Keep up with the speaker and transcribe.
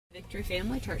Victory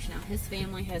Family Church now. His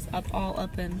family has all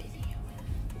up in.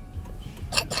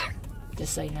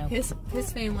 Just say no. His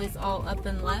family's all up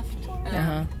and left.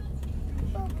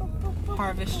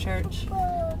 Harvest Church.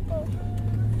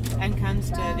 And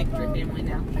comes to Victory Family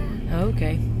now.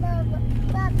 Okay.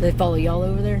 They follow y'all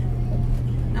over there?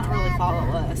 Not really follow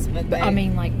us, but I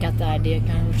mean, like, got the idea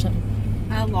kind of or something?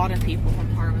 A lot of people from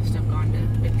Harvest have gone to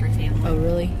Victory Family. Oh,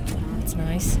 really? That's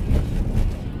nice.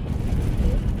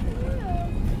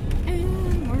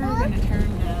 And we're going to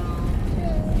turn down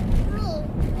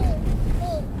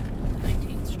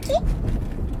 19th Street.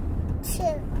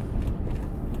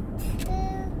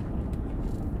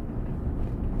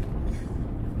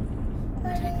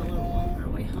 We'll take a little longer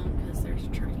way home because there's a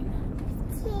train.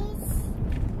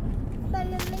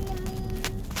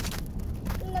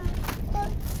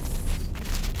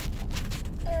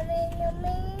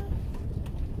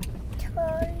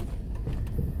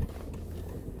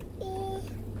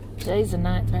 Today's the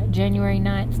 9th, right? January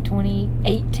 9th,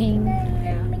 2018. Yeah.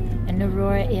 And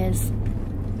Aurora is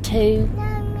 2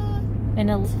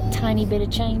 and a tiny bit of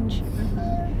change.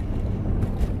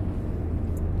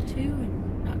 2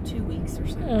 in about 2 weeks or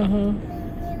so.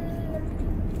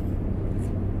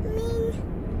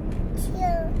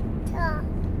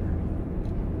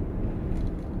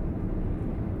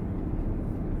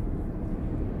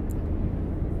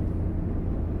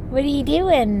 What are you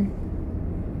doing?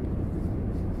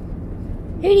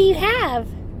 Who do you have?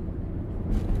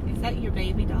 Is that your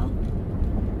baby doll?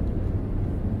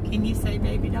 Can you say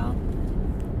baby doll?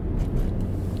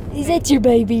 Is that your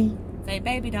baby? Say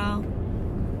baby doll.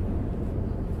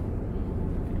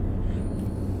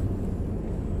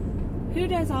 Who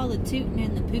does all the tooting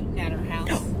and the pooting at her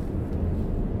house?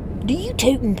 Do you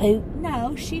toot and poot?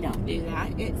 No, she don't do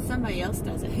that. It's somebody else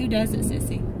does it. Who does it,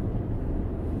 Sissy?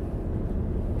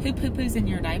 Who poo-poos in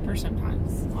your diaper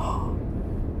sometimes?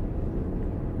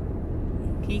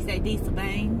 Can you say Diesel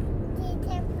Bang?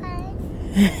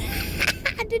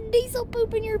 Did Diesel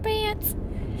poop in your pants?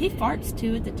 He farts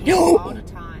too at the table all the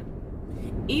time.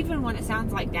 Even when it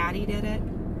sounds like Daddy did it,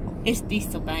 it's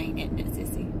Diesel Bang, isn't it,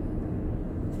 Sissy?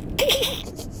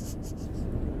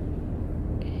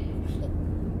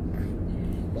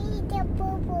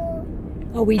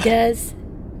 Oh, he does?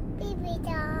 Baby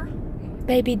doll.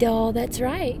 Baby doll, that's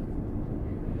right.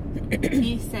 Can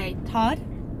you say Todd?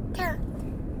 Todd.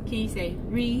 Can you say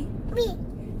Ree? Ree.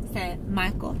 Say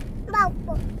Michael.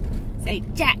 Bubble. Say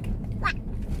Jack.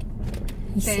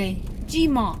 You say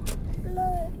G-Ma.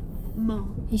 Mo. Ma.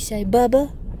 You say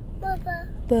Bubba. Bubba.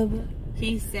 Bubba. Can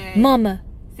you say Mama.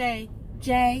 Say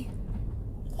Jay.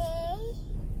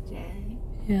 Jay.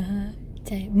 Jay.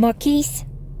 Say Marquise.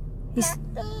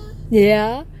 Puppy.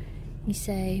 Yeah. You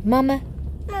say Mama.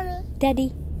 Mommy.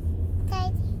 Daddy.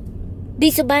 Daddy.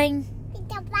 Diesel Bang.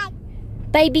 Little black.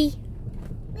 Baby.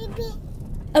 Baby.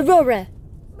 Aurora.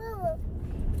 Boo.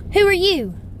 Who are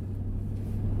you?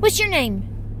 What's your name?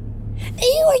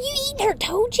 Ew, are you eating her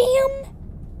toe jam?